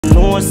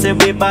No say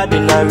we bad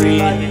in a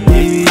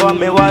real. For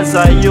me was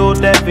a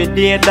youth every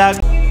day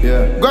that.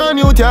 Yeah. Go on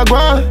youth, yeah, go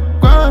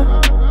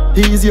on.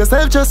 Ease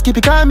yourself, just keep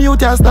it calm,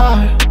 youth, yeah,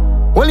 star.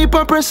 Only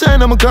put pressure in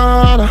my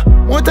corner.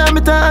 One time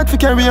it hard to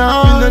carry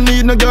on. No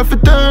need no girl for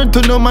turn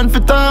to, no man for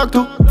talk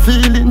to.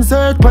 Feelings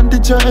hurt, pan the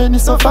journey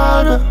so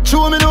far.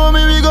 Show me, know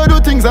me, we go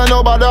do things and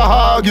nobody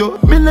argue.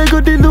 Me like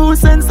go the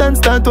loose and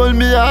start hold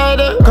me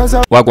harder.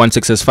 Kman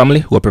 6Ixx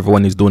family, hope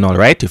everyone is doing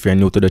alright. If you're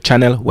new to the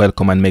channel,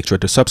 welcome and make sure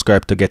to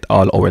subscribe to get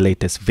all our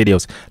latest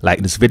videos.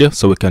 Like this video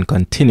so we can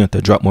continue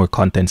to drop more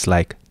contents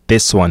like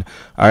this one.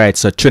 Alright,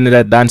 so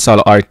Trinidad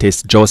dancehall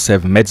artist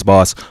Joseph Medz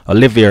Boss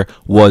Olivier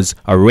was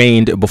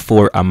arraigned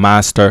before a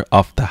master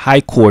of the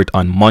High Court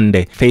on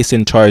Monday,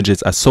 facing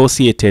charges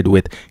associated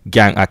with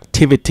gang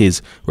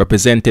activities.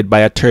 Represented by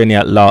attorney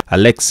at law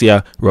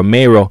Alexia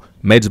Romero,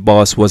 Medz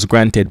Boss was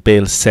granted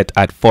bail set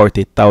at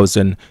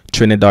 40,000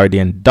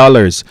 Trinidadian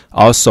dollars.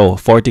 Also,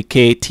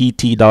 40k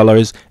TT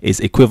dollars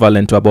is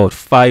equivalent to about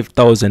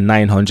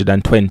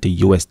 5,920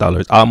 US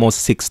dollars,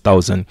 almost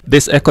 6,000.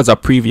 This echoes a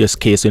previous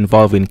case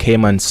involving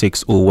Kman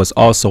 6Ixx, who was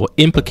also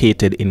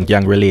implicated in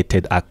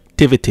gang-related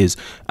activities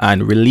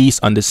and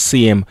released on the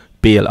same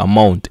bail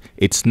amount.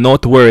 It's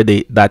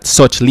noteworthy that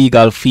such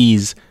legal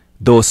fees,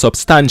 though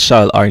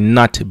substantial, are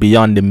not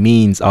beyond the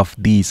means of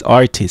these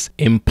artists,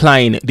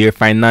 implying their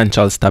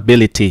financial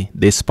stability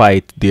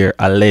despite their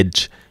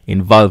alleged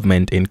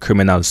involvement in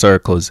criminal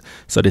circles.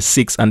 So the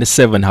 6 and the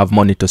 7 have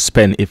money to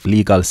spend if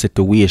legal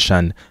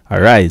situation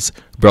arise.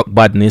 Broke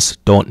badness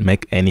don't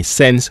make any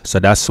sense, so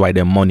that's why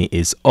the money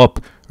is up.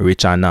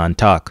 Rich and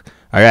non-talk.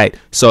 Alright,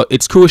 so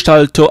it's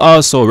crucial to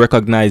also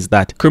recognize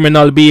that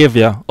criminal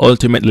behavior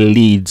ultimately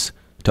leads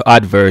to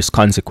adverse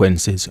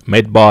consequences.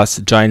 Medz Boss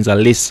joins a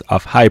list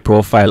of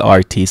high-profile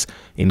artists,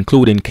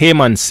 including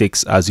Kman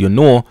 6Ixx, as you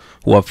know,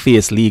 who have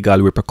faced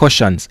legal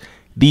repercussions.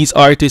 These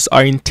artists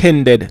are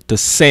intended to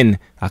send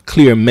a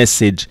clear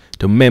message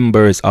to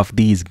members of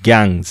these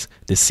gangs,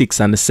 the 6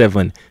 and the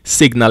 7,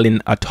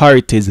 signaling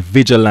authorities'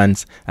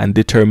 vigilance and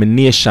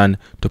determination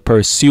to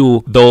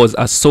pursue those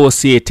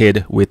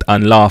associated with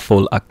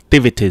unlawful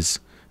activities.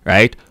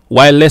 Right?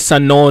 While lesser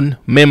known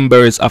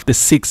members of the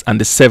 6 and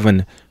the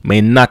 7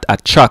 may not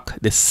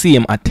attract the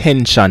same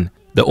attention,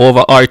 the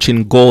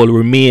overarching goal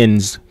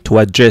remains to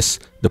address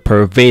the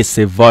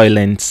pervasive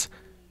violence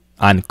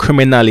and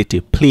criminality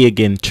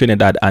plaguing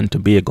Trinidad and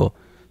Tobago.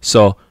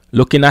 So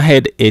looking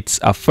ahead, it's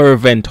a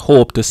fervent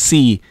hope to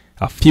see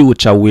a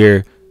future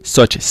where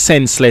such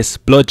senseless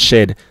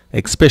bloodshed,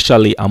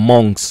 especially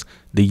amongst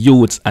the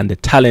youths and the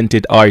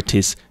talented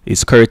artists,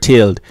 is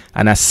curtailed,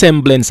 and a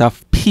semblance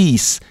of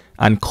peace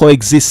and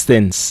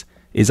coexistence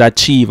is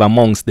achieved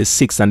amongst the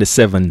 6 and the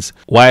 7s,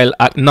 while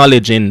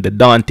acknowledging the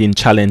daunting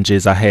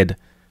challenges ahead.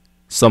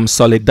 Some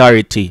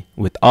solidarity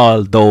with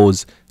all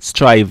those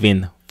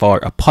striving for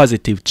a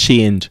positive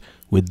change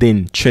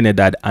within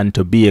Trinidad and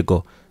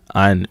Tobago,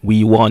 and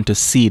we want to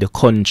see the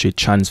country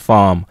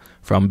transform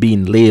from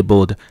being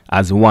labeled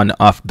as one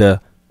of the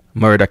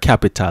murder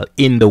capital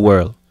in the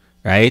world,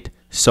 right?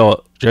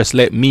 So just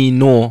let me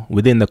know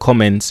within the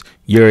comments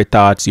your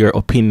thoughts, your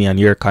opinion,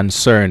 your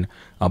concern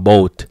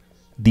about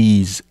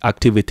these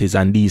activities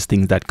and these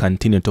things that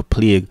continue to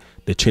plague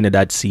the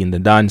Trinidad scene, the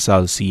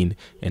dancehall scene,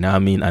 you know what I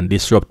mean, and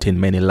disrupting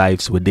many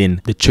lives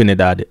within the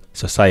Trinidad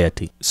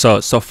society. So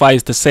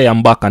suffice to say,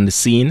 I'm back on the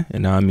scene, you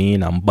know what I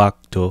mean, I'm back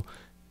to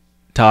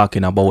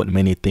talking about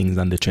many things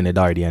on the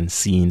Trinidadian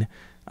scene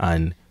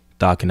and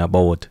talking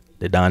about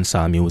the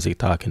dancehall music,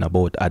 talking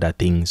about other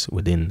things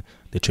within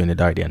the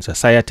Trinidadian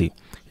society.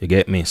 You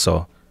get me?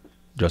 So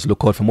just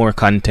look out for more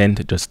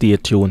content, just stay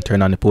tuned,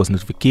 turn on the post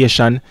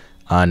notification,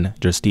 and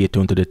just stay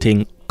tuned to the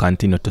thing,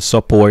 continue to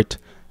support,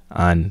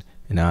 and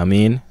you know what I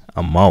mean,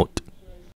 I'm out.